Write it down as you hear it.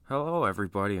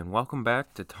everybody, and welcome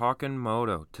back to Talkin'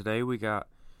 Moto. Today we got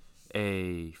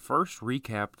a first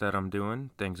recap that I'm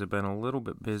doing. Things have been a little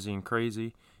bit busy and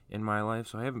crazy in my life,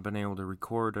 so I haven't been able to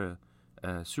record a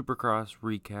Supercross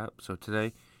recap. So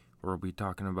today we'll be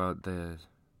talking about the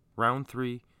round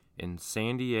 3 in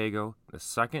San Diego, the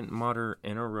second Mudder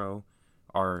in a row,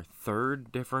 our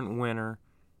third different winner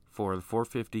for the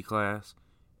 450 class,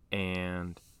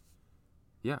 and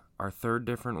our third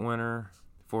different winner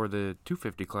for the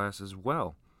 250 class as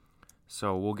well.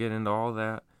 So we'll get into all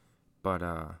that. But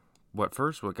what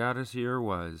got us here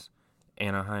was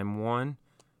Anaheim 1.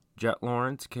 Jet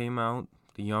Lawrence came out,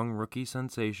 the young rookie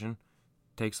sensation,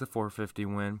 takes the 450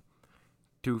 win.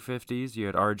 250s, you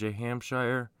had RJ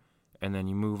Hampshire, and then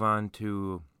you move on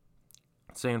to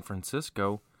San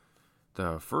Francisco.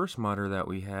 The first Mudder that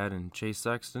we had, and Chase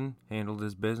Sexton handled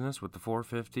his business with the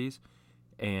 450s,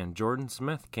 and Jordan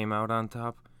Smith came out on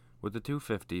top with the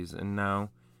 250s. And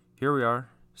now here we are,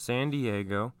 San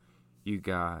Diego. You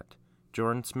got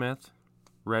Jordan Smith,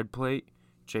 red plate.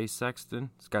 Chase Sexton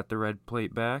has got the red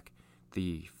plate back.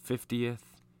 The 50th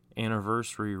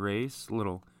anniversary race,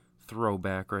 little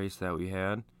throwback race that we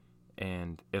had.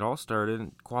 And it all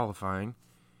started qualifying.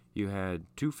 You had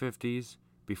 250s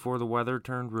before the weather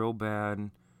turned real bad,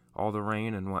 all the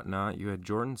rain and whatnot. You had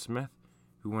Jordan Smith,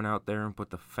 who went out there and put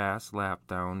the fast lap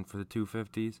down for the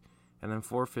 250s. And then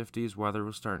 450s, weather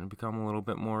was starting to become a little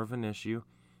bit more of an issue.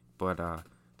 But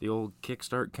the old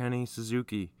Kickstart Kenny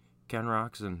Suzuki, Ken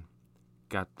Roczen,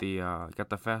 got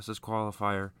the fastest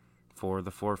qualifier for the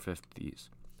 450s.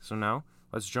 So now,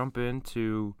 let's jump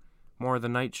into more of the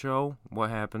night show,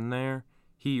 what happened there,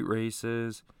 heat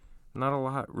races. Not a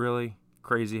lot really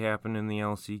crazy happened in the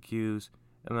LCQs.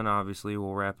 And then obviously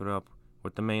we'll wrap it up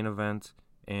with the main event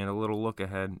and a little look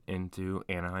ahead into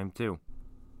Anaheim 2.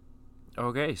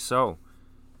 Okay, so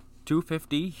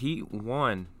 250 Heat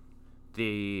 1.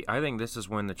 I think this is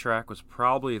when the track was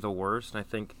probably the worst. I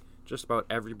think just about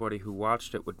everybody who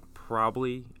watched it would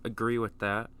probably agree with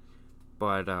that.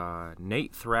 But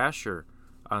Nate Thrasher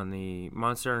on the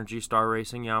Monster Energy Star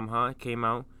Racing Yamaha came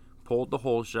out, pulled the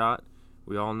hole shot.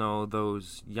 We all know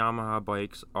those Yamaha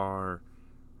bikes are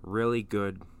really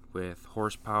good with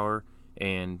horsepower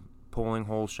and pulling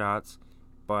hole shots.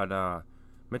 But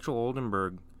Mitchell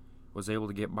Oldenburg was able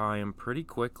to get by him pretty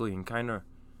quickly and kind of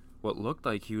what looked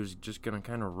like he was just going to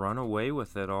kind of run away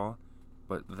with it all.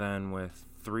 But then with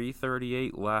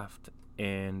 3:38 left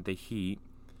in the heat,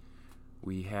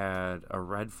 we had a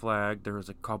red flag. There was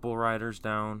a couple riders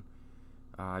down.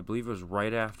 I believe it was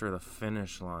right after the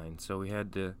finish line. So we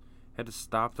had to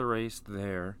stop the race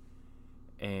there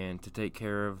and to take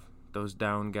care of those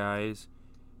down guys.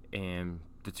 And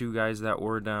the two guys that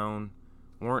were down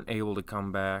weren't able to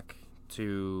come back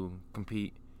to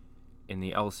compete in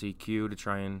the LCQ to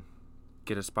try and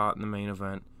get a spot in the main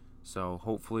event. So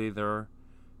hopefully they're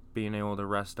being able to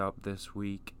rest up this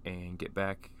week and get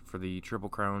back for the Triple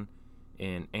Crown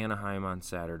in Anaheim on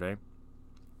Saturday.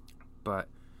 But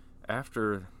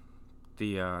after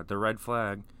the red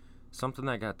flag, something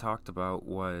that got talked about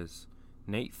was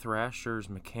Nate Thrasher's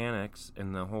mechanics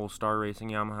in the whole Star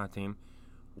Racing Yamaha team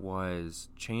was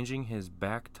changing his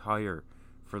back tire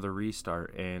for the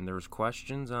restart, and there was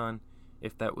questions on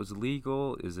if that was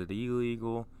legal, is it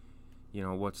illegal,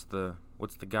 what's the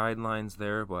guidelines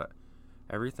there. But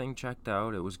everything checked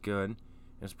out. It was good.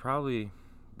 It's probably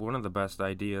one of the best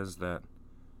ideas that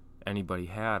anybody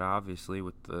had, obviously,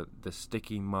 with the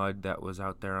sticky mud that was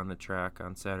out there on the track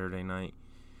on Saturday night.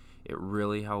 It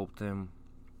really helped him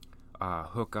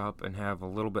hook up and have a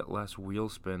little bit less wheel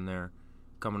spin there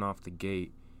coming off the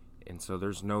gate. And so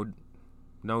there's no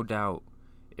doubt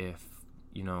if,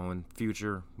 in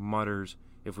future Mudders,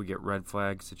 if we get red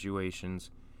flag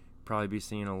situations, probably be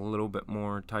seeing a little bit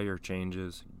more tire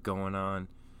changes going on.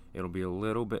 It'll be a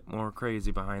little bit more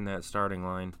crazy behind that starting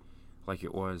line like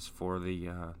it was for the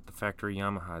factory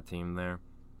Yamaha team there.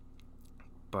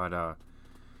 But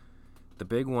the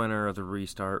big winner of the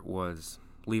restart was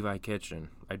Levi Kitchen.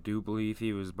 I do believe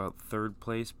he was about third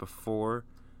place before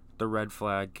the red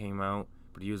flag came out,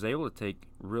 but he was able to take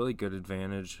really good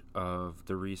advantage of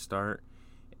the restart.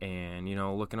 And,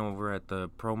 looking over at the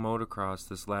Pro Motocross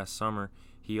this last summer,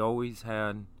 he always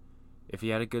had, if he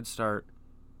had a good start,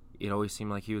 it always seemed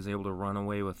like he was able to run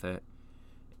away with it.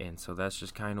 And so that's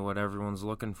just kind of what everyone's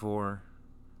looking for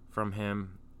from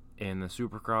him in the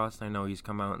Supercross. I know he's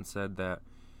come out and said that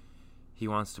he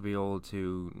wants to be able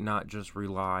to not just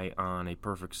rely on a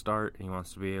perfect start. He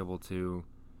wants to be able to,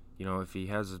 if he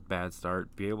has a bad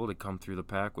start, be able to come through the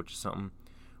pack, which is something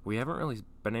we haven't really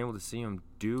been able to see him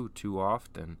do too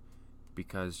often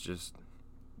because just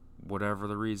whatever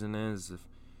the reason is, if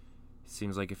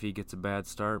Seems like if he gets a bad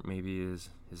start, maybe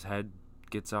his head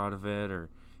gets out of it, or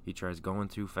he tries going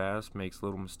too fast, makes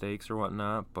little mistakes or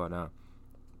whatnot. But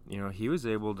he was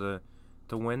able to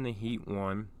win the Heat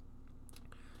 1.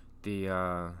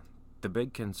 The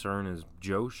big concern is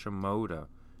Jo Shimoda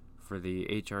for the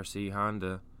HRC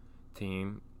Honda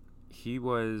team. He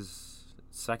was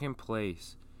second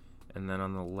place, and then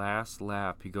on the last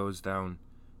lap he goes down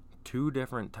 2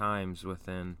 different times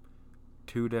within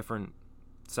 2 different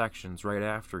sections right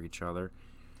after each other.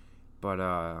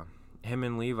 But him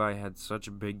and Levi had such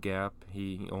a big gap.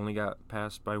 He only got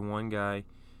passed by one guy.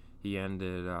 He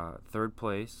ended 3rd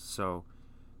place, so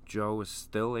Joe was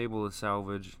still able to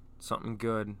salvage something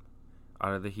good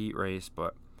out of the heat race.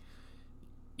 But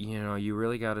you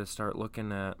really got to start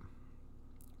looking at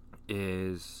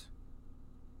is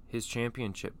his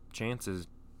championship chances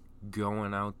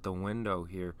going out the window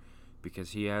here,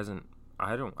 because he hasn't.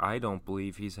 I don't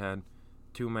believe he's had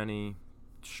too many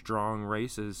strong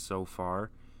races so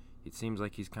far. It seems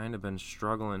like he's kind of been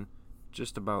struggling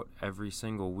just about every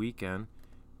single weekend,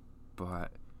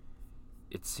 but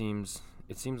it seems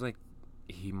like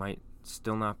he might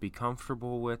still not be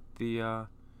comfortable with the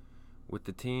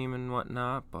team and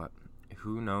whatnot. But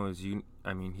who knows?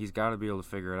 He's got to be able to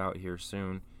figure it out here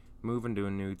soon. Moving to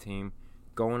a new team,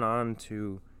 going on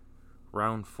to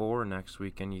round 4 next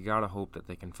weekend. You gotta hope that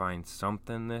they can find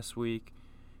something this week,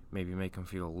 maybe make him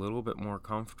feel a little bit more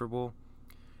comfortable,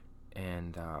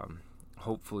 and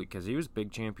hopefully, because he was a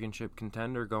big championship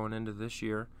contender going into this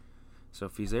year. So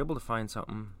if he's able to find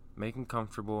something, make him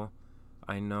comfortable.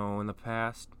 I know in the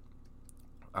past,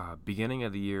 beginning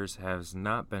of the years has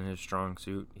not been his strong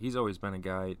suit. He's always been a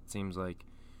guy, it seems like,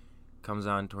 comes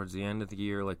on towards the end of the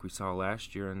year, like we saw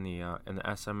last year in the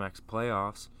SMX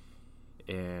playoffs,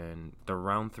 and the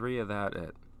round 3 of that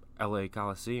at LA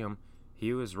Coliseum.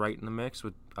 He was right in the mix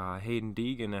with Hayden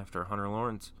Deegan after Hunter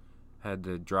Lawrence had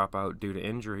to drop out due to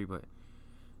injury, but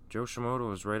Jo Shimoda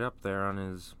was right up there on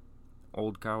his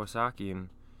old Kawasaki, and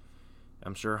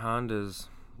I'm sure Honda's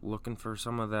looking for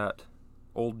some of that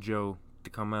old Joe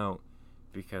to come out,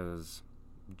 because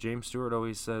James Stewart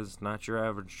always says not your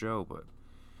average Joe, but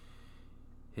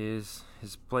his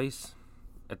place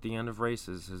at the end of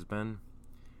races has been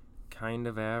kind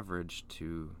of average,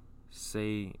 to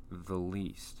say the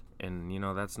least. And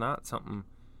that's not something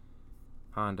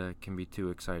Honda can be too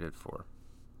excited for.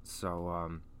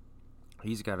 So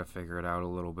he's got to figure it out a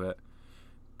little bit.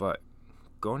 But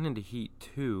going into Heat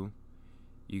 2,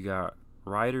 you got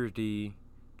Ryder D,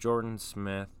 Jordan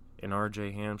Smith, and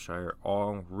RJ Hampshire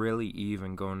all really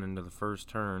even going into the first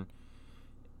turn.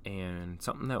 And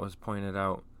something that was pointed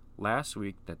out last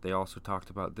week that they also talked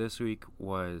about this week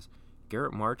was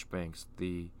Garrett Marchbanks,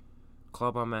 the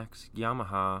Club MX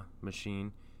Yamaha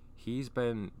machine. He's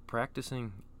been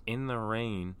practicing in the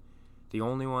rain, the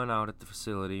only one out at the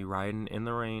facility, riding in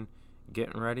the rain,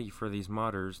 getting ready for these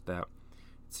mudders that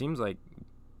it seems like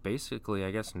basically,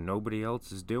 I guess, nobody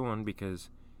else is doing,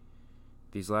 because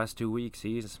these last 2 weeks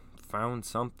he's found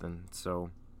something.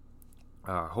 So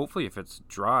hopefully if it's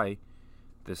dry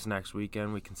this next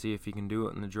weekend, we can see if he can do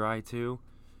it in the dry too,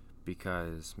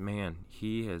 because man,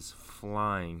 he is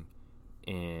flying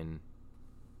in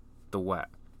the wet.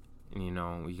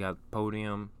 And we got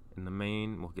podium in the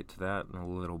main, we'll get to that in a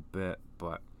little bit,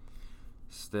 but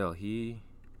still,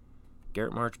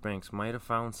 Garrett Marchbanks might have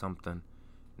found something.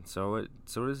 And so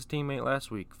did his teammate last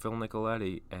week, Phil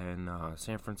Nicoletti, in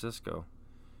San Francisco.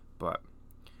 But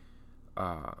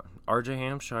RJ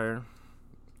Hampshire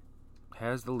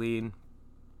has the lead.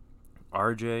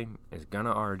 RJ is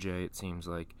gonna RJ, it seems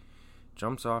like.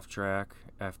 Jumps off track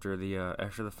after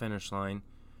the finish line.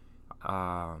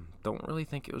 Don't really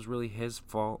think it was really his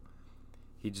fault.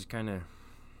 He just kind of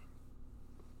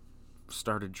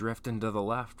started drifting to the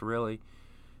left, really.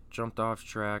 Jumped off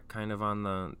track, kind of on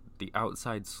the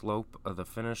outside slope of the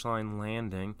finish line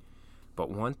landing. But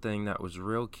one thing that was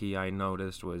real key I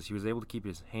noticed was he was able to keep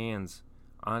his hands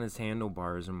on his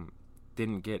handlebars and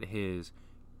didn't get his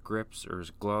grips or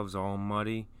his gloves all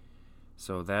muddy.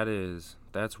 So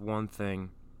that's one thing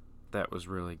that was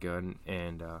really good.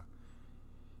 And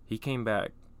he came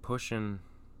back pushing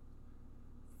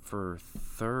for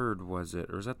 3rd, was it?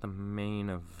 Or was that the main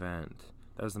event?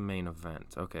 That was the main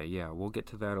event. Okay, yeah, we'll get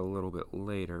to that a little bit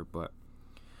later. But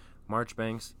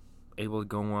Marchbanks able to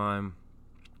go on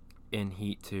in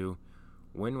Heat 2,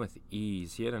 win with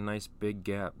ease. He had a nice big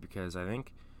gap, because I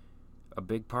think a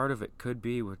big part of it could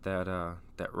be with that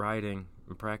riding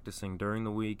and practicing during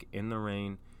the week in the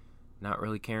rain, not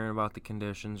really caring about the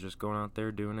conditions, just going out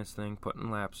there doing his thing,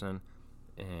 putting laps in.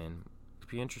 And it'd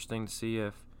be interesting to see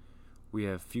if we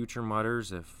have future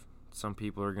mudders, if some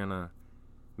people are gonna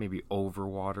maybe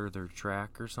overwater their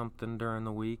track or something during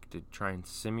the week to try and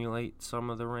simulate some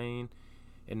of the rain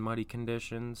in muddy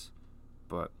conditions.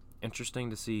 But interesting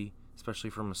to see, especially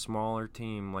from a smaller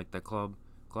team like the Club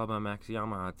MX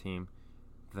Yamaha team,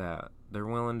 that they're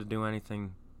willing to do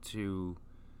anything to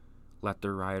let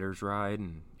their riders ride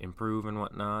and improve and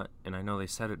whatnot. And I know they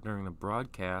said it during the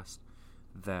broadcast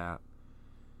that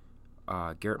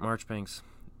Garrett Marchbank's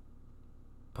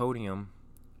podium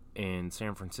in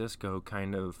San Francisco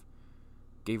kind of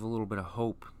gave a little bit of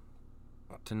hope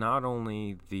to not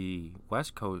only the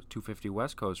West Coast 250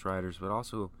 West Coast riders, but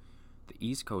also the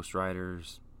East Coast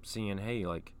riders, seeing, hey,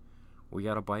 like, we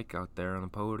got a bike out there on the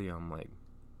podium. Like,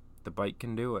 the bike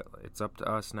can do it. It's up to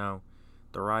us now,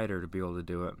 the rider, to be able to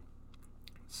do it.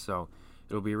 So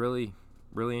it'll be really,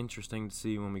 really interesting to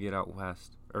see when we get out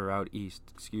west, or out east,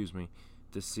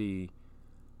 to see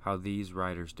how these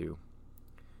riders do.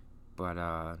 But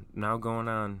now going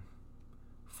on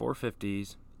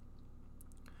 450s,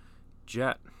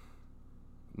 Jett,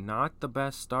 not the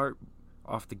best start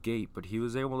off the gate, but he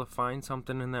was able to find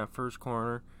something in that first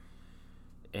corner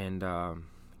and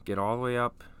get all the way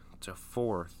up to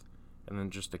fourth. And then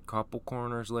just a couple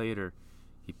corners later,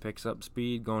 he picks up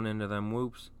speed going into them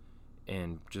whoops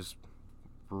and just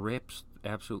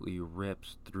absolutely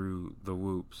rips through the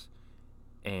whoops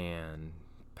and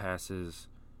passes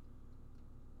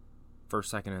first,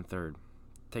 second, and third.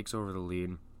 Takes over the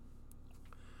lead.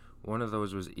 One of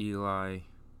those was Eli,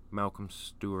 Malcolm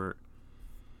Stewart,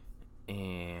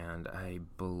 and I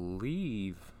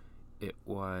believe it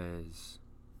was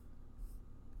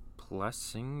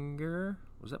Plessinger.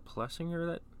 Was that Plessinger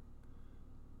that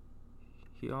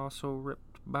he also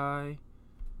ripped by?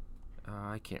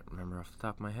 I can't remember off the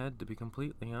top of my head, to be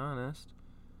completely honest.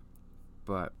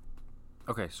 But,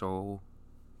 okay, so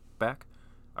back.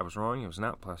 I was wrong. It was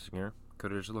not Plessinger.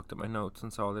 Could have just looked at my notes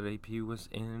and saw that AP was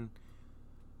in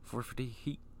 450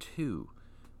 Heat 2.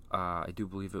 I do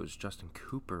believe it was Justin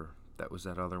Cooper that was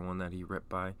that other one that he ripped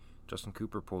by. Justin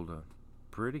Cooper pulled a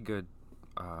pretty good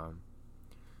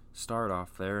start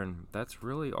off there, and that's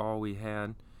really all we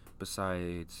had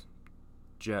besides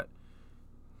Jett.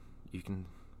 You can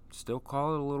still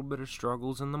call it a little bit of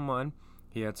struggles in the mud.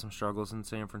 He had some struggles in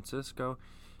San Francisco.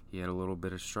 He had a little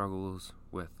bit of struggles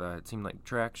with, it seemed like,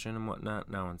 traction and whatnot.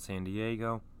 Now in San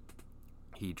Diego,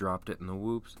 he dropped it in the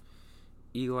whoops.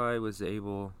 Eli was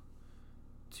able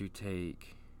to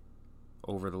take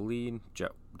over the lead.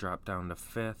 Jett dropped down to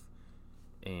fifth,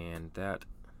 and that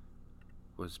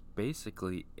was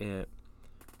basically it.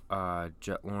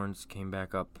 Jett Lawrence came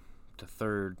back up to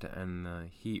third to end the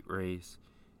heat race,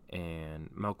 and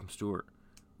Malcolm Stewart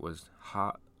was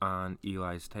hot on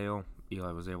Eli's tail.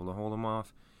 Eli was able to hold him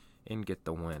off and get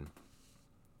the win.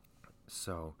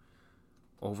 So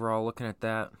overall, looking at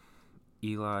that,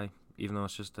 Eli, even though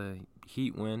it's just a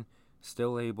heat win,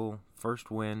 still able,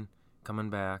 first win coming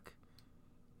back.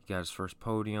 He got his first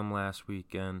podium last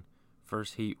weekend,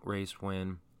 first heat race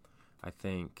win. I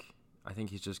think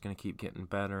he's just going to keep getting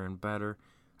better and better.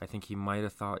 I think he might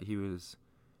have thought he was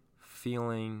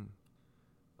feeling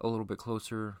a little bit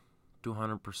closer to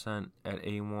 100% at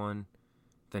A1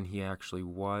 than he actually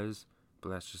was, but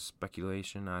that's just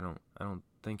speculation. I don't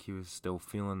think he was still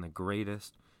feeling the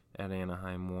greatest at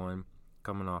Anaheim 1,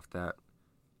 coming off that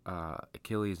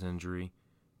Achilles injury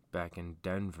back in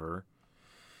Denver.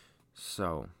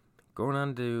 So, going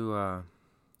on to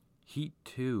Heat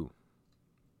 2.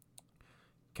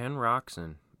 Ken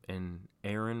Roczen and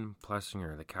Aaron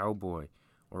Plessinger, the Cowboy,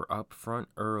 were up front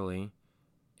early,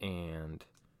 and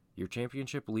your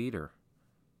championship leader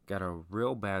got a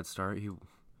real bad start. He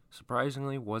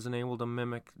surprisingly wasn't able to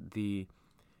mimic the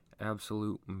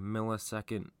absolute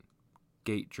millisecond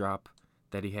gate drop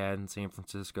that he had in San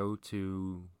Francisco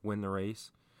to win the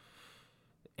race.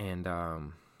 And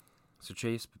so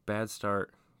Chase, bad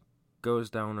start, goes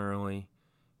down early,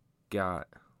 got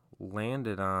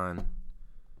landed on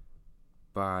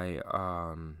by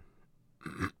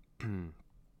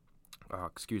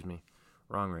excuse me,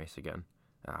 wrong race again.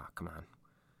 Come on.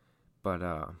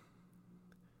 But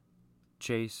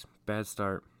Chase, bad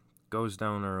start, goes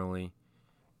down early,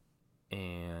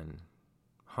 and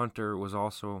Hunter was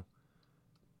also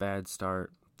bad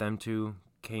start. Them two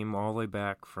came all the way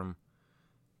back from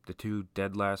the two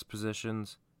dead last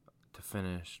positions to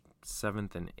finish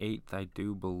 7th and 8th, I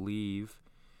do believe.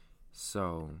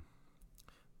 So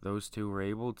those two were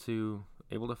able to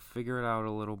figure it out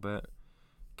a little bit,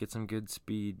 get some good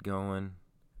speed going,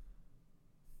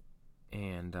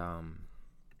 and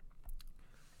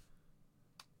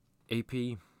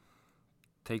AP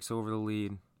takes over the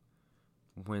lead,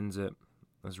 wins it.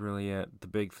 That's really it. The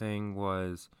big thing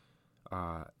was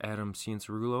Adam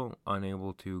Cianciarulo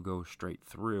unable to go straight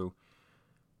through,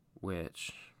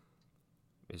 which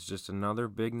is just another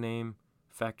big name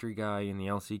factory guy in the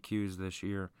LCQs this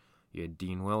year. You had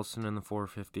Dean Wilson in the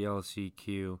 450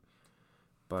 LCQ,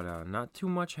 but not too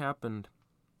much happened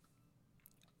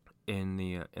in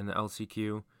the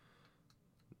LCQ.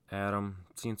 Adam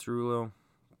Cianciarulo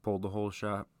pulled the whole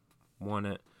shot, won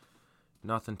it.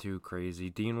 Nothing too crazy.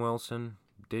 Dean Wilson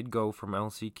did go from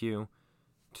LCQ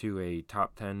to a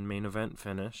top 10 main event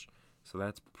finish, so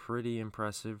that's pretty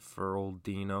impressive for old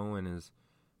Dino and his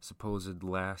supposed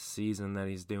last season that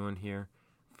he's doing here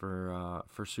for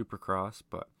Supercross.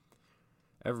 But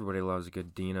everybody loves a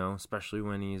good Dino, especially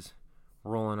when he's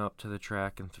rolling up to the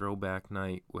track and throwback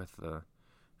night with a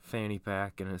fanny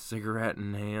pack and a cigarette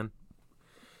in hand.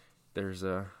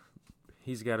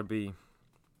 He's got to be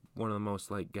one of the most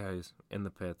liked guys in the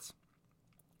pits,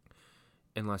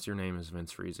 unless your name is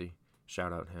Vince Friese.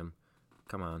 Shout out him.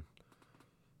 Come on.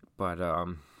 But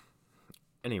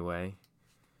anyway,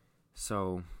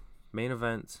 so main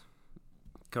events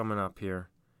coming up here.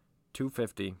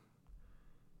 250.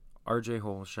 RJ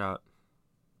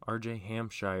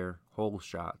Hampshire hole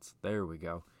shots. There we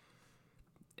go.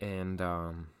 And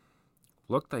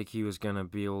looked like he was going to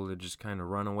be able to just kind of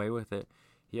run away with it.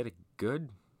 He had a good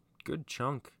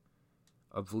chunk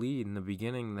of lead in the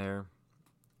beginning there,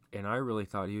 and I really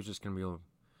thought he was just going to be able to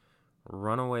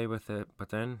run away with it. But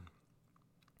then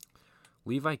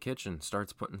Levi Kitchen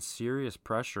starts putting serious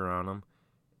pressure on him,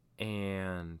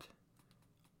 and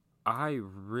I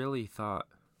really thought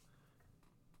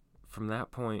from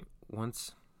that point,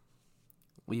 once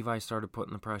Levi started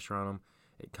putting the pressure on him,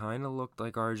 it kind of looked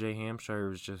like RJ Hampshire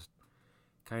was just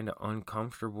kind of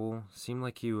uncomfortable. Seemed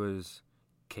like he was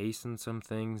casing some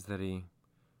things that he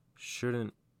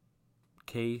shouldn't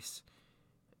case,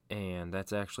 and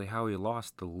that's actually how he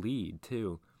lost the lead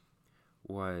too.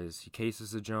 Was he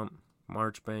cases a jump,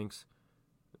 Marchbanks,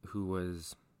 who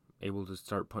was able to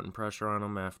start putting pressure on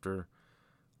him after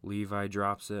Levi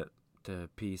drops it to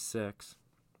P6.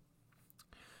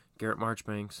 Garrett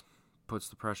Marchbanks puts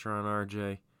the pressure on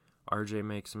RJ. RJ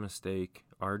makes a mistake.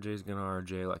 RJ's gonna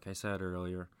RJ, like I said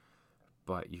earlier.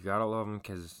 But you gotta love him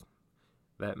because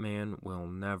that man will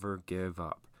never give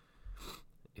up.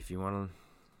 If you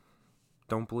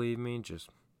don't believe me, just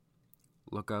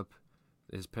look up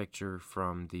his picture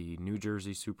from the New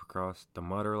Jersey Supercross, the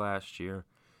Mudder last year.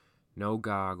 No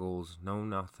goggles, no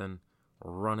nothing.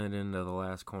 Running into the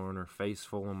last corner, face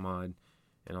full of mud,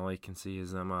 and all you can see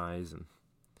is them eyes. And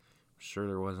I'm sure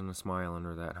there wasn't a smile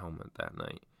under that helmet that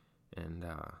night. And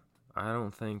I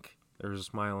don't think there was a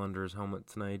smile under his helmet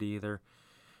tonight either,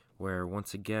 where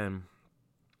once again,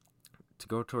 to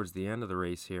go towards the end of the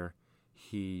race here,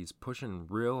 he's pushing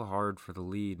real hard for the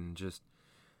lead and just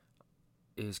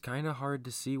is kind of hard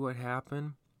to see what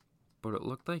happened, but it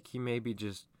looked like he maybe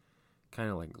just kind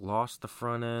of like lost the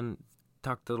front end,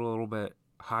 tucked it a little bit,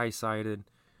 high-sided,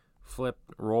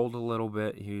 flipped, rolled a little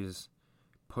bit. He was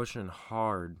pushing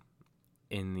hard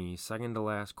in the second to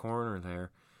last corner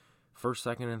there. First,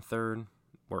 second, and third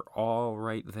were all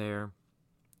right there.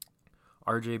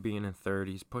 RJ being in third,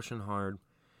 he's pushing hard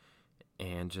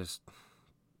and just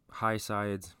high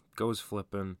sides, goes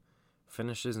flipping,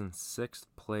 finishes in 6th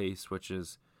place, which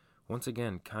is, once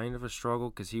again, kind of a struggle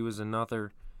because he was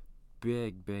another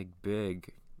big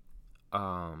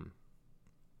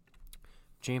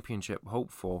championship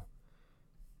hopeful.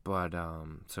 But,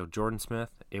 so Jordan Smith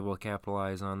able to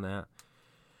capitalize on that.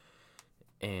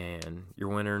 And your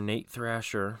winner, Nate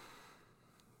Thrasher,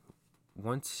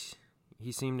 once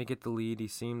he seemed to get the lead, he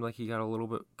seemed like he got a little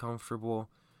bit comfortable,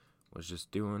 was just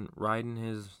riding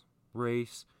his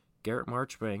race. Garrett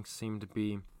Marchbanks seemed to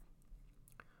be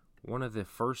one of the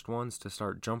first ones to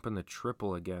start jumping the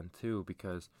triple again, too,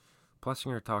 because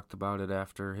Plessinger talked about it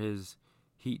after his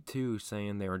Heat 2,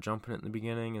 saying they were jumping it in the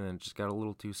beginning and then it just got a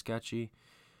little too sketchy.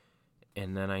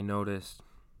 And then I noticed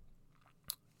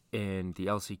in the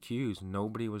LCQs,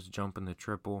 nobody was jumping the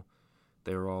triple.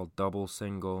 They were all double,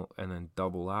 single, and then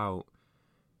double out.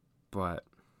 But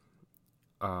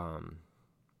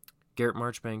Garrett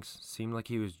Marchbanks seemed like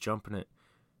he was jumping it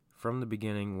from the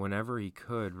beginning whenever he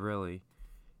could, really.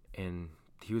 And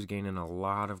he was gaining a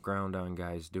lot of ground on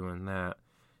guys doing that.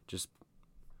 Just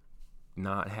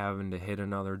not having to hit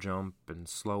another jump and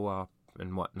slow up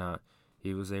and whatnot.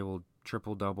 He was able to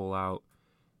triple, double out.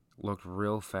 Looked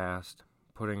real fast.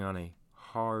 Putting on a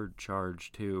hard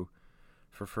charge, too,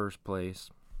 for first place.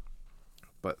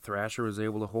 But Thrasher was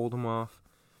able to hold him off.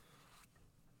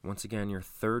 Once again, your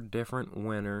third different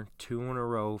winner, 2 in a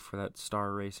row for that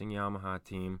Star Racing Yamaha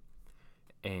team.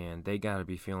 And they got to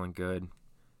be feeling good.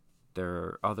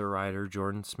 Their other rider,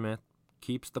 Jordan Smith,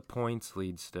 keeps the points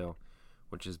lead still,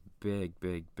 which is big,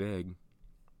 big, big.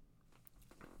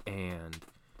 And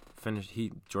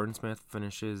Jordan Smith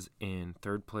finishes in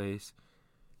third place,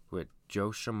 with Joe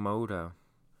Shimoda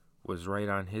was right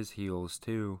on his heels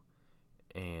too,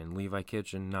 and Levi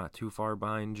Kitchen not too far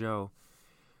behind Joe.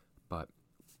 But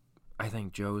I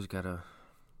think Joe's gotta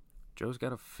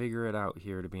figure it out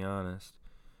here, to be honest,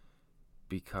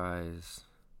 because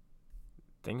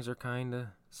things are kind of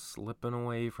slipping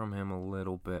away from him a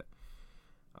little bit,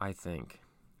 I think.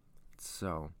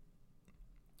 So,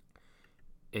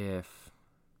 if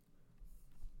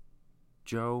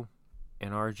Joe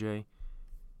and RJ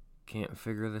can't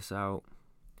figure this out,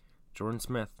 Jordan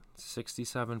Smith,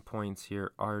 67 points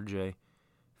here, RJ,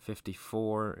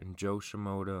 54, and Joe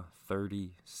Shimoda,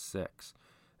 36.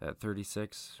 That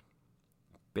 36,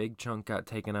 big chunk got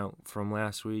taken out from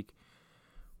last week,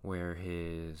 where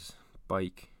his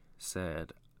bike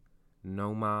said,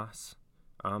 "No mas,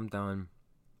 I'm done.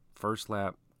 First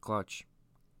lap, clutch,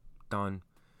 done."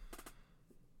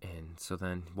 And so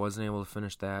then wasn't able to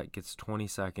finish that, gets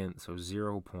 22nd, so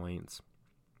 0 points.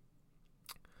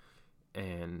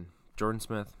 And Jordan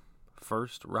Smith,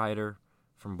 first rider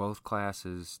from both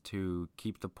classes to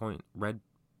keep the red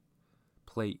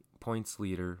plate points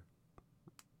leader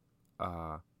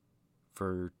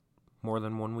for more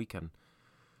than one weekend.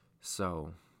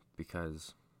 So,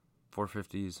 because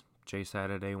 450s, Chase had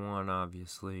it A1,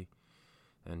 obviously,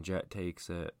 and Jet takes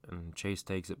it, and Chase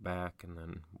takes it back, and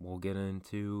then we'll get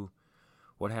into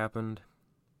what happened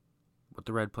with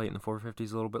the red plate in the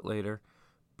 450s a little bit later.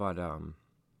 But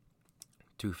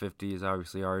 250s,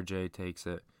 obviously RJ takes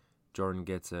it, Jordan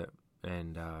gets it,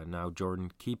 and now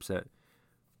Jordan keeps it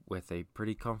with a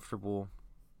pretty comfortable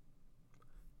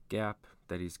gap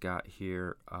that he's got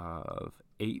here of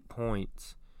 8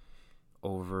 points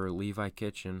over Levi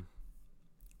Kitchen,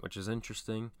 which is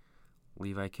interesting.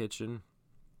 Levi Kitchen,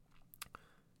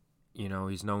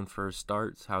 he's known for his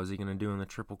starts. How's he going to do in the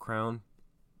Triple Crown?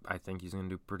 I think he's going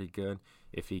to do pretty good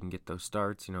if he can get those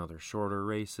starts. They're shorter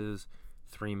races,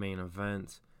 3 main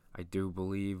events. I do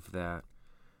believe that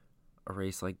a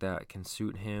race like that can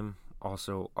suit him.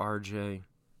 Also, RJ,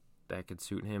 that could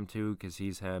suit him too, because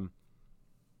he's had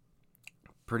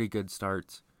pretty good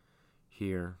starts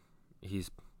here.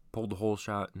 He's pulled the whole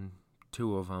shot in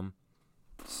 2 of them.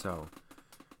 So,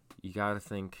 you got to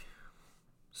think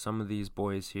some of these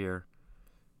boys here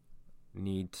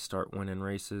need to start winning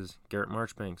races. Garrett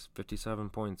Marchbanks, 57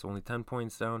 points, only 10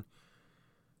 points down.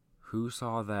 Who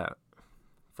saw that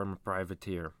from a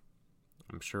privateer?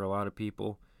 I'm sure a lot of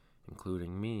people,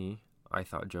 including me, I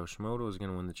thought Joe Shimoda was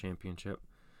going to win the championship.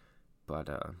 But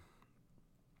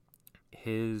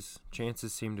his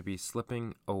chances seem to be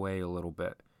slipping away a little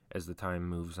bit as the time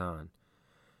moves on.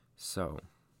 So,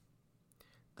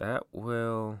 that's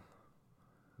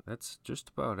just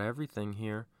about everything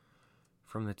here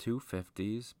from the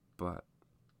 250s. But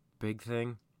big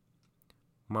thing,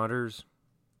 Mutters,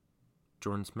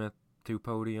 Jordan Smith, 2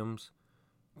 podiums,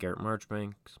 Garrett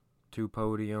Marchbanks, 2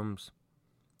 podiums,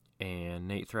 and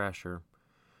Nate Thrasher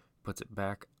puts it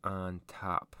back on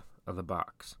top of the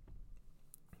box.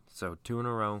 So 2 in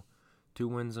a row, 2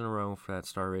 wins in a row for that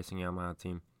Star Racing Yamaha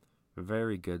team. A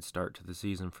very good start to the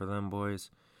season for them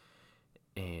boys.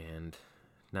 And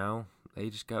now they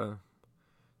just gotta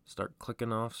start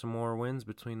clicking off some more wins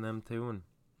between them two, and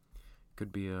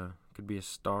could be a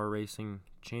Star Racing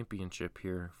championship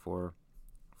here for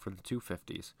the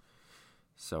 250s.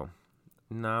 So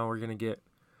now we're gonna get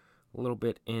a little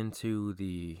bit into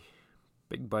the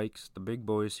big bikes, the big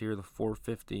boys here, the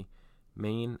 450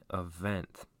 main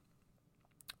event.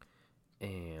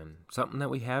 And something that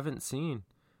we haven't seen,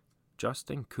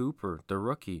 Justin Cooper, the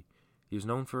rookie. He was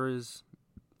known for his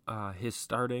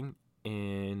starting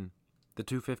in the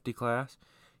 250 class.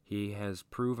 He has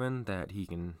proven that he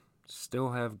can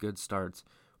still have good starts,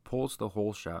 pulls the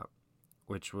whole shot,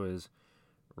 which was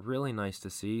really nice to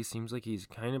see. Seems like he's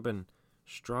kind of been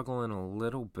struggling a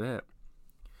little bit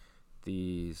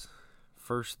these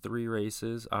first 3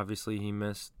 races. Obviously, he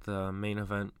missed the main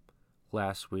event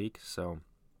last week, so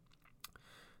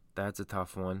that's a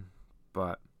tough one.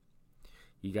 But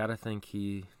you got to think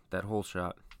that whole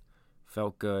shot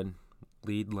felt good.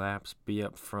 Lead laps, be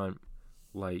up front,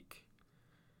 like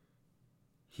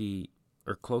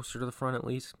or closer to the front at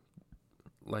least,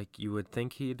 like you would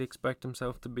think he'd expect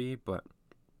himself to be. But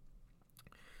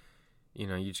you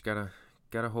just gotta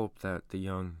hope that the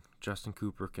young Justin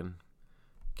Cooper can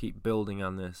keep building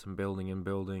on this and building,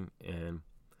 and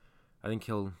I think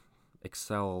he'll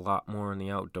excel a lot more in the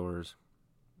outdoors,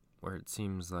 where it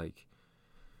seems like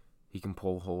he can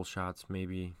pull hole shots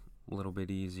maybe a little bit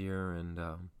easier and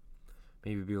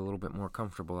maybe be a little bit more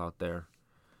comfortable out there.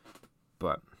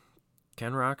 But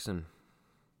Ken Roczen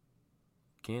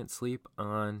can't sleep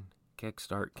on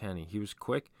Kickstart Kenny. He was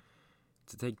quick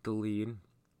to take the lead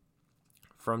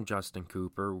from Justin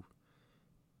Cooper,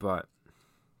 but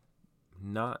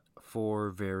not for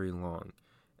very long,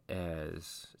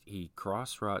 as he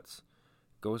cross-ruts,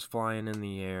 goes flying in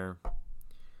the air,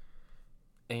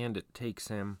 and it takes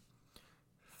him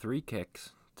 3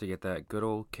 kicks to get that good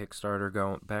old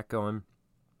Kickstarter back going.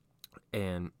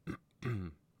 And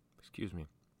excuse me,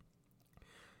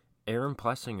 Aaron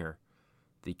Plessinger,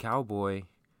 the Cowboy,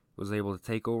 was able to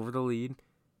take over the lead.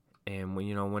 And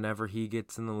whenever he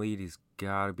gets in the lead, he's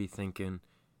got to be thinking,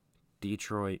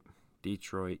 Detroit,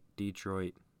 Detroit,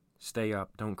 Detroit, stay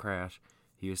up, don't crash.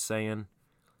 He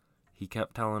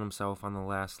kept telling himself on the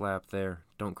last lap there,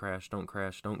 don't crash, don't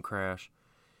crash, don't crash.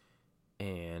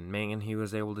 And man, he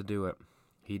was able to do it.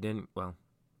 He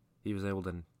was able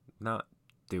to not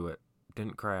do it.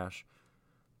 Didn't crash.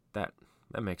 That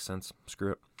makes sense.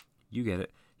 Screw it. You get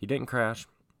it. He didn't crash.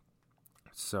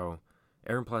 So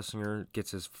Aaron Plessinger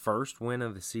gets his first win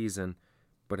of the season,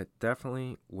 but it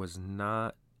definitely was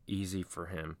not easy for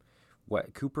him.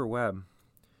 Cooper Webb,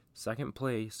 second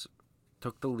place,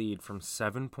 took the lead from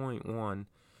 7.1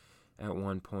 at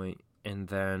one point, and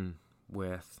then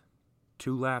with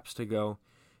 2 laps to go,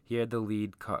 he had the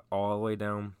lead cut all the way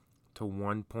down to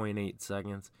 1.8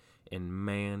 seconds, and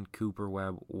man, Cooper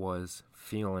Webb was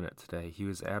feeling it today. He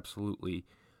was absolutely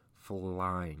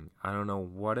flying. I don't know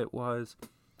what it was.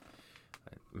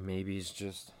 Maybe it's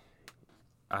just,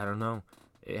 I don't know.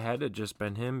 It had to just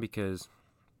been him, because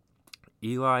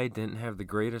Eli didn't have the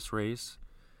greatest race,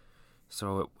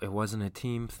 so it wasn't a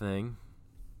team thing.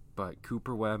 But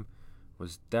Cooper Webb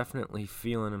was definitely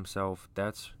feeling himself,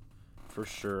 that's for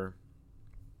sure.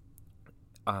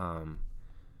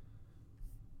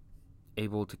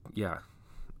 Able to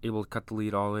cut the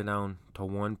lead all the way down to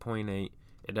 1.8.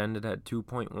 It ended at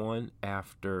 2.1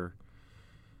 after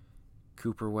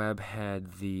Cooper Webb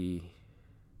had the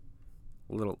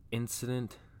little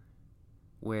incident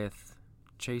with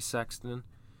Chase Sexton.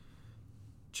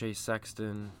 Chase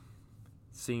Sexton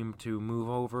seemed to move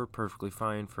over perfectly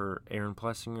fine for Aaron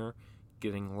Plessinger,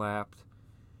 getting lapped,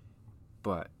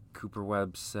 but Cooper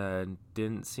Webb said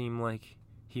didn't seem like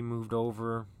he moved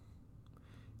over,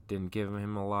 didn't give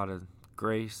him a lot of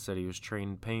grace, said he was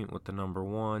trading paint with the number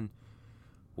 1,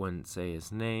 wouldn't say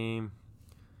his name.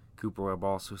 Cooper Webb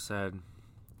also said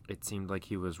it seemed like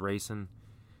he was racing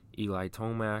Eli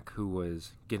Tomac, who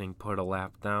was getting put a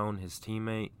lap down, his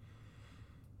teammate.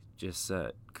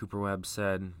 Cooper Webb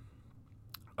said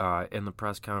in the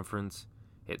press conference,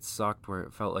 it sucked where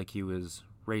it felt like he was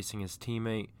racing his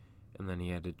teammate, and then he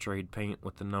had to trade paint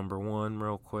with the number 1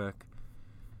 real quick.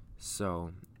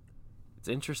 So it's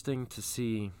interesting to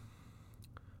see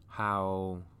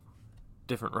how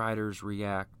different riders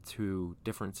react to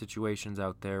different situations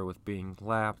out there with being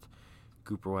lapped.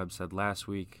 Cooper Webb said last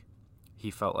week he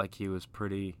felt like he was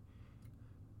pretty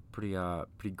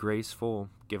graceful,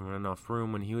 given enough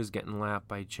room when he was getting lapped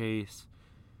by Chase,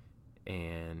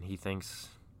 and he thinks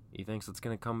it's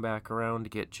going to come back around to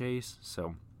get Chase.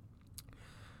 So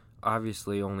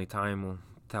obviously only time will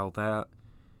tell that.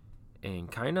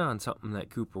 And kind of on something that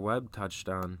Cooper Webb touched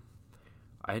on,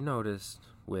 I noticed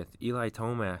with Eli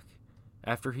Tomac,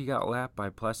 after he got lapped by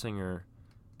Plessinger,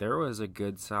 there was a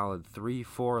good solid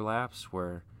 3-4 laps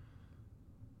where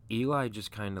Eli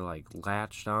just kind of like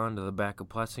latched on to the back of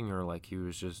Plessinger like he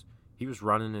was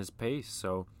running his pace.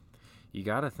 So you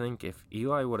got to think, if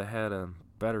Eli would have had a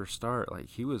better start, like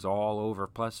he was all over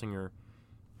Plessinger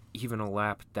even a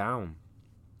lap down.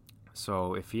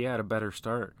 So if he had a better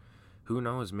start, who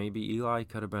knows, maybe Eli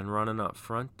could have been running up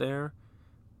front there.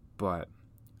 But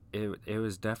it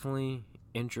was definitely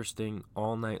interesting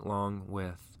all night long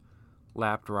with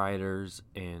lapped riders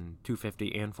in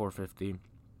 250 and 450.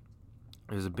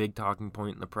 It was a big talking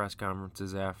point in the press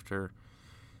conferences after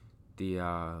the,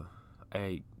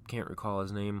 I can't recall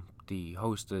his name, the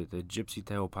host of the Gypsy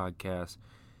Tale podcast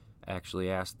actually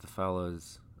asked the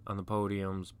fellas on the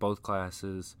podiums, both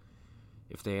classes,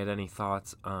 if they had any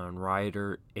thoughts on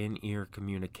rider in-ear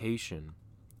communication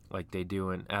like they do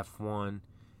in F1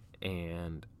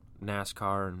 and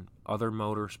NASCAR and other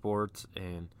motorsports,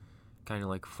 and kind of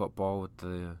like football with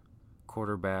the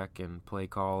quarterback and play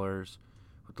callers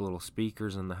with the little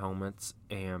speakers in the helmets.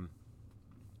 And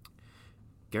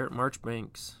Garrett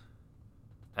Marchbanks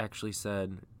actually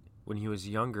said when he was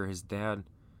younger, his dad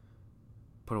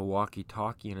put a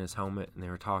walkie-talkie in his helmet, and they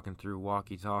were talking through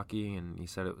walkie-talkie, and he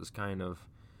said it was kind of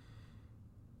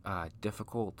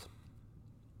difficult.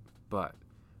 But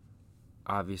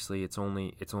Obviously, it's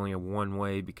only a one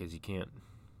way because you can't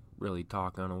really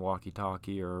talk on a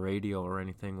walkie-talkie or a radio or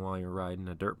anything while you're riding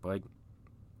a dirt bike.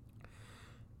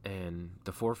 And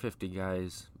the 450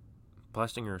 guys,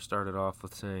 Plessinger started off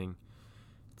with saying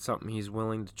it's something he's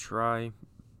willing to try.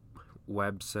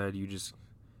 Webb said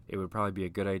it would probably be a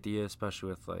good idea, especially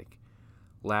with like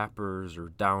lappers or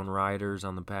down riders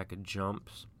on the back of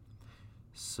jumps.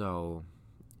 So,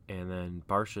 and then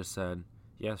Barcia said,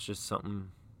 yeah, it's just something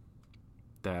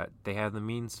that they have the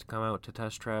means to come out to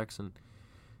test tracks and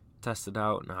test it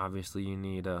out. And obviously you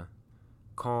need a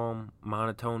calm,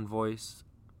 monotone voice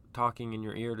talking in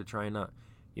your ear to try not,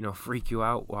 freak you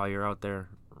out while you're out there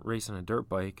racing a dirt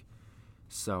bike.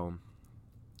 So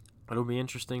it'll be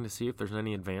interesting to see if there's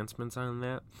any advancements on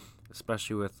that,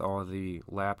 especially with all the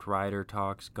lapped rider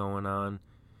talks going on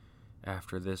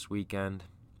after this weekend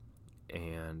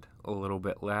and a little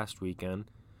bit last weekend.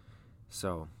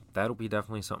 So that'll be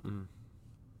definitely something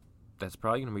that's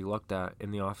probably going to be looked at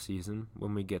in the off season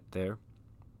when we get there.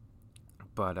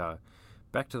 But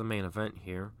back to the main event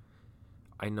here.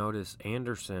 I noticed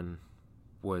Anderson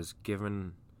was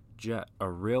giving Jett a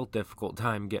real difficult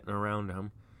time getting around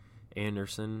him.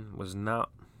 Anderson was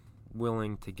not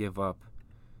willing to give up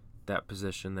that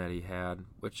position that he had,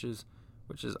 which is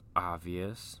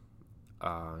obvious.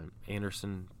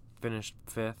 Anderson finished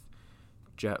 5th,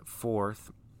 Jett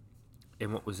 4th.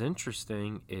 And what was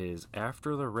interesting is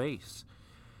after the race,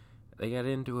 they got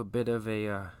into a bit of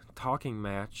a talking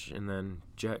match, and then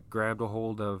Jett grabbed a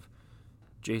hold of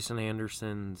Jason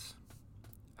Anderson's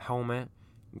helmet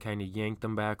and kind of yanked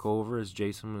him back over as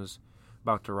Jason was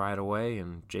about to ride away,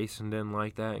 and Jason didn't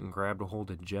like that and grabbed a hold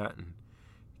of Jett and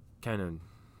kind of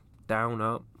down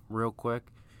up real quick,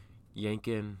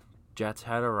 yanking Jett's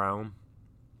head around.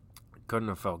 Couldn't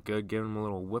have felt good, giving him a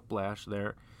little whiplash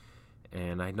there.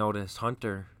 And I noticed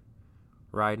Hunter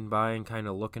riding by and kind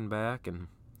of looking back and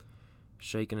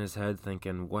shaking his head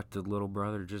thinking, what did little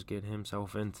brother just get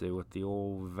himself into with the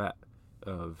old vet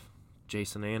of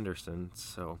Jason Anderson?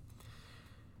 So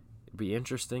it'd be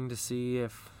interesting to see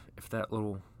if that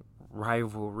little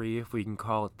rivalry, if we can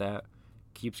call it that,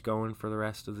 keeps going for the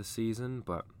rest of the season.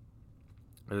 But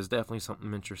it was definitely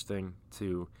something interesting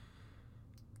to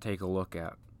take a look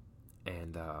at.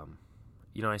 And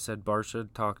I said Barcia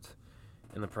talked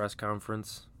in the press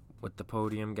conference with the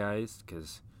podium guys,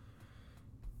 because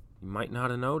you might not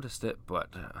have noticed it, but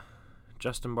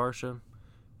Justin Barcia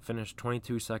finished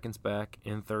 22 seconds back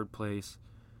in 3rd place.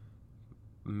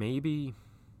 Maybe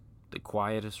the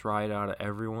quietest ride out of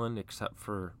everyone except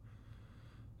for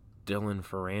Dylan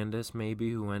Ferrandis,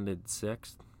 maybe, who ended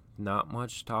 6th. Not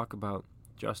much talk about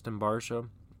Justin Barcia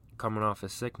coming off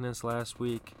of sickness last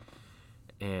week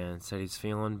and said he's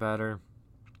feeling better.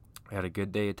 Had a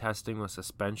good day of testing with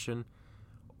suspension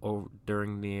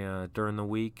during the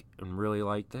week and really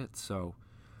liked it. So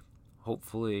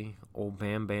hopefully old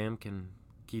Bam Bam can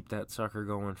keep that sucker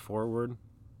going forward.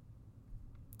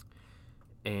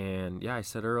 And yeah, I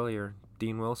said earlier,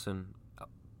 Dean Wilson,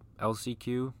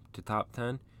 LCQ to top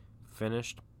 10,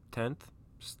 finished 10th,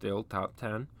 still top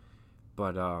 10.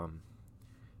 But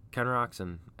Ken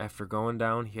Roczen, after going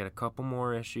down, he had a couple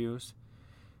more issues.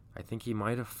 I think he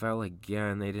might have fell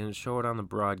again. They didn't show it on the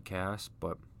broadcast,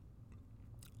 but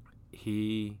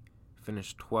he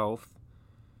finished 12th,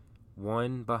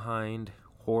 one behind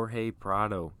Jorge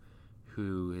Prado,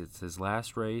 who is his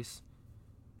last race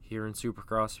here in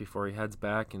Supercross before he heads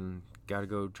back and got to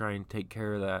go try and take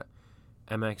care of that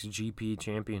MXGP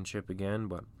championship again.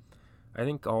 But I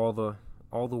think all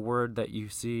the word that you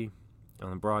see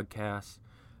on the broadcast,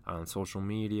 on social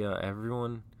media,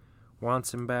 everyone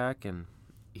wants him back, and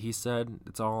he said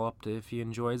it's all up to if he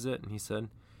enjoys it, and he said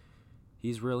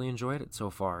he's really enjoyed it so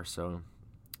far. So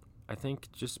I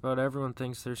think just about everyone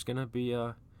thinks there's gonna be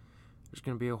a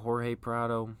Jorge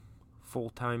Prado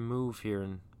full-time move here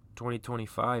in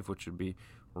 2025, which would be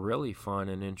really fun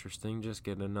and interesting. Just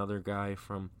get another guy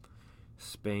from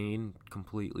Spain,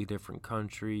 completely different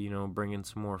country, bringing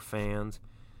some more fans,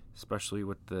 especially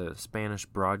with the Spanish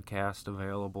broadcast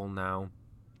available now.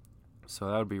 So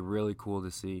that would be really cool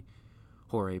to see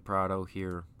Jorge Prado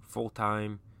here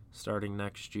full-time starting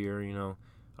next year,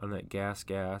 on that gas.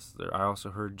 I also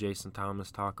heard Jason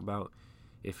Thomas talk about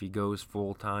if he goes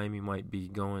full-time, he might be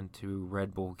going to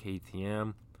Red Bull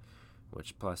KTM,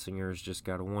 which Plessinger's just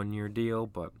got a 1-year deal,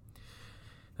 but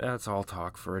that's all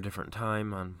talk for a different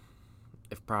time on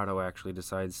if Prado actually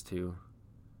decides to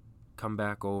come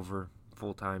back over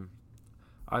full-time.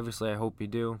 Obviously, I hope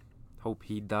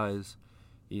he does.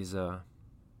 He's a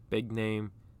big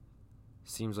name,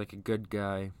 seems like a good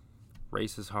guy,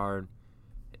 races hard,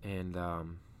 and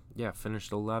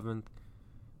finished 11th.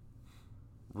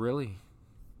 really,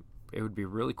 it would be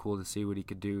really cool to see what he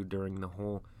could do during the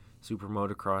whole Super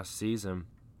Motocross season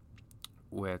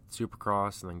with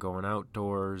Supercross and then going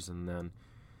outdoors and then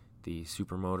the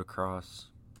Super Motocross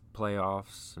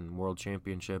playoffs and World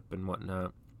Championship and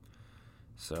whatnot.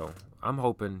 So I'm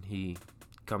hoping he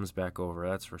comes back over,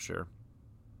 that's for sure.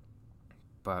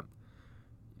 But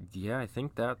yeah, I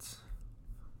think that's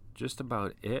just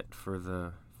about it for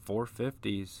the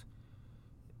 450s.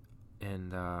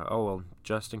 And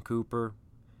Justin Cooper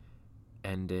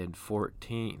ended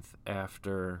 14th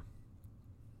after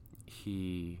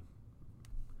he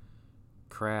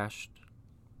crashed,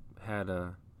 had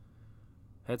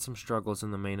some struggles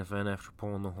in the main event after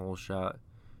pulling the whole shot,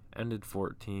 ended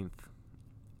 14th.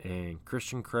 And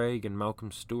Christian Craig and Malcolm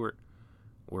Stewart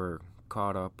were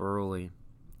caught up early.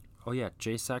 Oh yeah,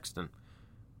 Jay Sexton.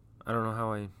 I don't know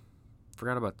how I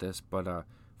forgot about this, but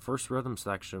first rhythm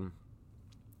section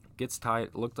gets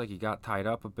tied. Looked like he got tied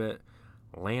up a bit,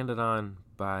 landed on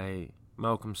by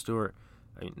Malcolm Stewart.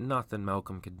 I mean, nothing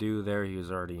Malcolm could do there. He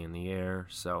was already in the air,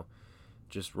 so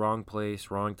just wrong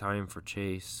place, wrong time for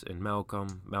Chase and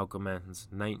Malcolm. Malcolm ends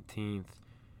 19th.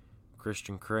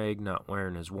 Christian Craig, not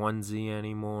wearing his onesie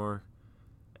anymore,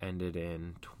 ended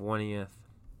in 20th.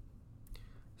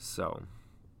 So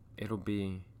it'll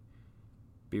be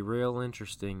real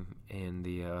interesting in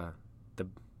the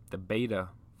Beta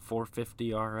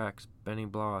 450 RX. Benny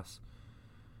Bloss,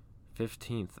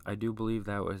 15th. I do believe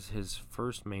that was his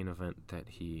first main event that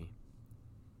he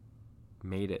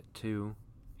made it to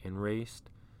and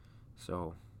raced.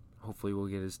 So hopefully we'll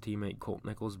get his teammate Colt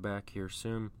Nichols back here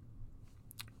soon.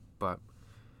 But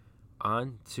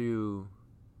on to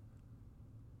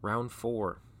round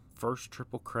 4, first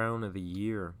Triple Crown of the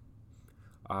year.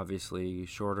 Obviously,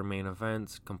 shorter main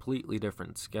events, completely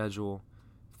different schedule,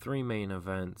 3 main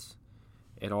events.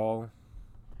 It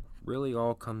really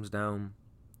all comes down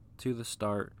to the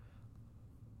start,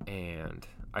 and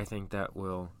I think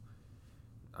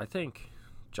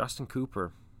Justin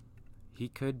Cooper, he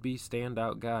could be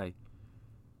standout guy,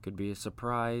 could be a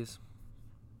surprise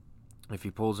if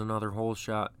he pulls another hole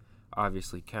shot.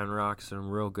 Obviously, Ken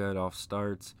Roczen real good off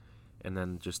starts, and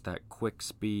then just that quick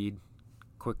speed,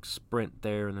 quick sprint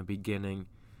there in the beginning.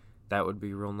 That would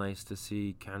be real nice to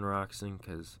see Ken Roczen,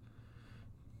 because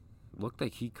looked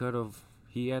like he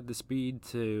had the speed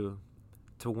to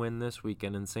win this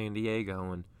weekend in San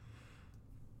Diego, and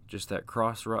just that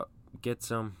cross rut gets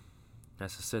him.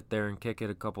 Has to sit there and kick it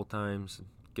a couple times,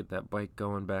 get that bike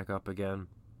going back up again.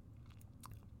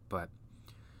 But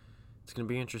it's gonna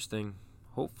be interesting.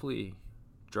 Hopefully,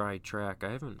 dry track.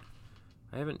 I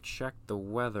haven't checked the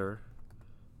weather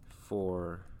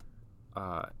for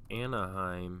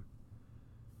Anaheim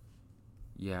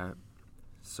yet,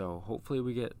 so hopefully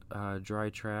we get dry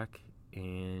track.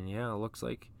 And yeah, it looks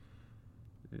like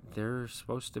there's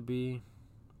supposed to be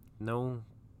no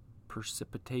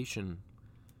precipitation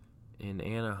in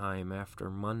Anaheim after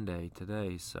Monday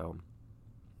today, so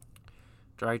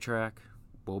dry track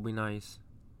will be nice,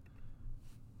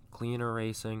 cleaner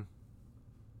racing,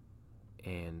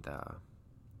 and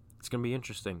it's gonna be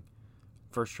interesting.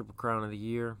 First Triple Crown of the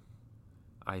year.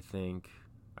 I think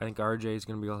RJ is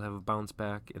gonna be able to have a bounce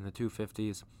back in the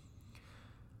 250s.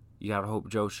 You gotta hope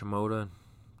Joe Shimoda.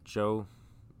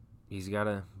 He's got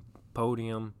a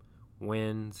podium,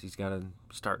 wins. He's got to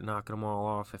start knocking them all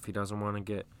off if he doesn't want to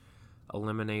get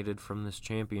eliminated from this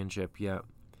championship yet.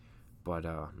 But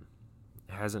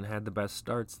hasn't had the best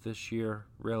starts this year,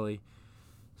 really.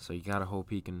 So you got to hope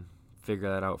he can figure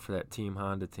that out for that Team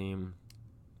Honda team.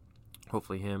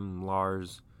 Hopefully him,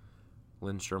 Lars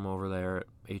Lindstrom over there at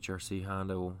HRC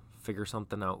Honda will figure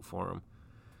something out for him.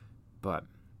 But,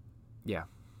 yeah.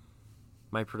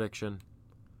 My prediction,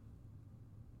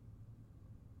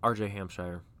 RJ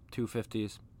Hampshire,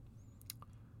 250s.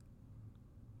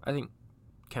 I think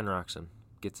Ken Roczen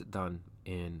gets it done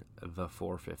in the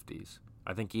 450s.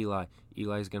 I think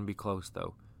Eli's going to be close,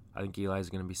 though. I think Eli's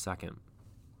going to be second.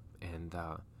 And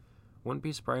wouldn't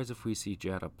be surprised if we see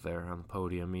Jett up there on the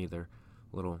podium either.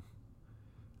 Little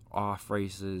off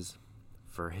races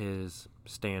for his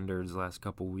standards last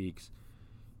couple weeks.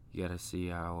 You got to see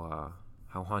how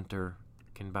Hunter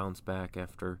can bounce back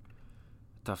after a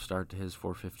tough start to his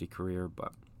 450 career.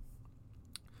 But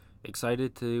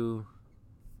excited to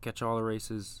catch all the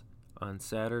races on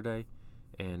Saturday,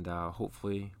 and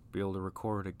hopefully be able to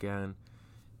record again,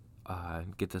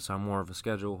 get this on more of a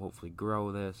schedule, hopefully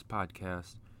grow this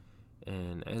podcast.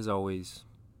 And as always,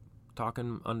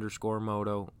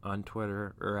 talking_moto on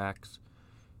Twitter or X.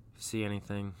 If you see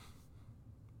anything,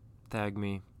 tag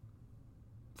me,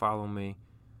 follow me,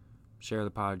 share the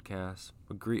podcast.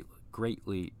 Would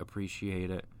greatly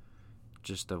appreciate it.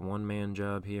 just a one-man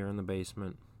job here in the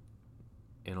basement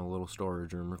in a little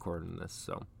storage room recording this.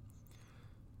 So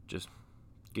just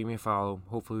give me a follow.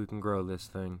 Hopefully we can grow this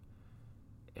thing.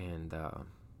 And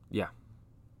yeah,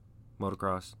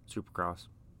 motocross, supercross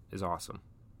is awesome.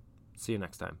 See you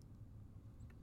next time.